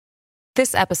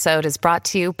This episode is brought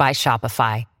to you by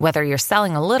Shopify. Whether you're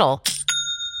selling a little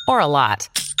or a lot,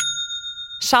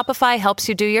 Shopify helps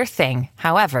you do your thing,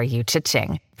 however you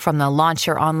cha-ching. From the launch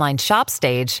your online shop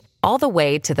stage, all the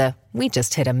way to the we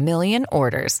just hit 1 million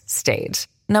orders stage.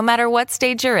 No matter what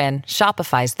stage you're in,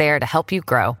 Shopify's there to help you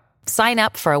grow. Sign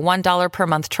up for a $1 per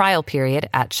month trial period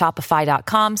at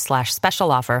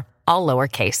shopify.com/special offer, all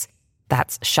lowercase.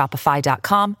 That's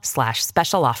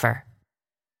shopify.com/special offer.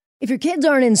 If your kids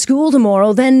aren't in school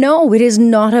tomorrow, then no, it is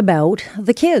not about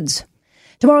the kids.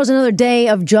 Tomorrow's another day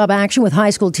of job action with high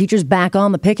school teachers back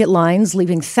on the picket lines,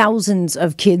 leaving thousands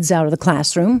of kids out of the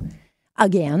classroom.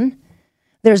 Again,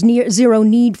 there's zero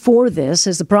need for this,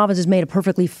 as the province has made a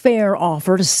perfectly fair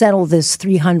offer to settle this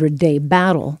 300-day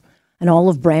battle. An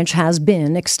olive branch has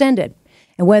been extended.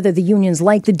 And whether the unions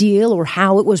like the deal or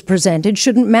how it was presented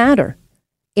shouldn't matter.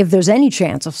 If there's any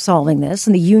chance of solving this,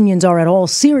 and the unions are at all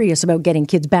serious about getting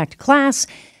kids back to class,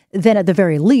 then at the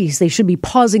very least, they should be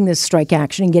pausing this strike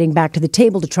action and getting back to the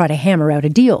table to try to hammer out a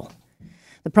deal.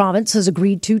 The province has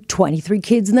agreed to 23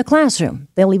 kids in the classroom.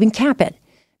 They'll even cap it.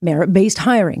 Merit-based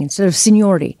hiring instead of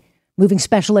seniority. Moving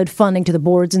special ed funding to the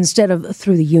boards instead of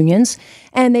through the unions.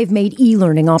 And they've made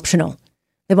e-learning optional.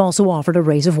 They've also offered a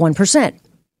raise of 1%.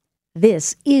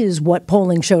 This is what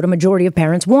polling showed a majority of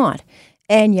parents want.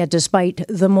 And yet, despite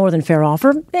the more than fair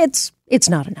offer, it's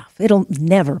not enough. It'll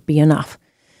never be enough.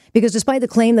 Because despite the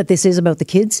claim that this is about the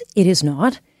kids, it is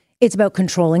not. It's about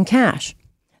controlling cash.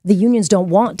 The unions don't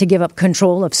want to give up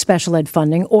control of special ed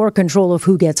funding or control of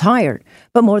who gets hired.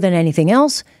 But more than anything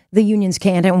else, the unions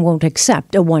can't and won't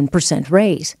accept a 1%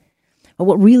 raise. But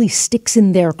what really sticks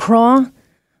in their craw?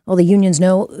 Well, the unions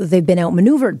know they've been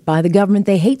outmaneuvered by the government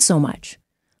they hate so much.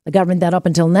 The government that up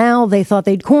until now they thought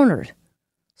they'd cornered.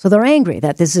 So they're angry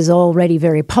that this is already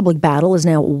very public battle is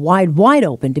now wide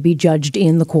open to be judged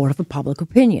in the court of public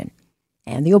opinion.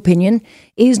 And the opinion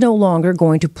is no longer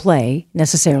going to play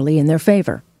necessarily in their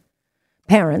favor.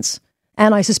 Parents,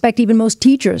 and I suspect even most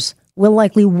teachers, will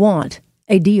likely want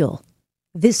a deal,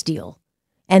 this deal.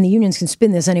 And the unions can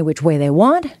spin this any which way they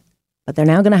want, but they're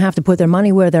now going to have to put their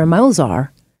money where their mouths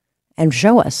are and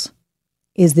show us,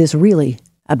 is this really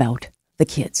about the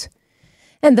kids?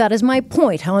 And that is my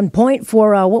point. On point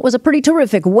for what was a pretty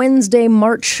terrific Wednesday,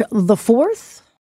 March the 4th.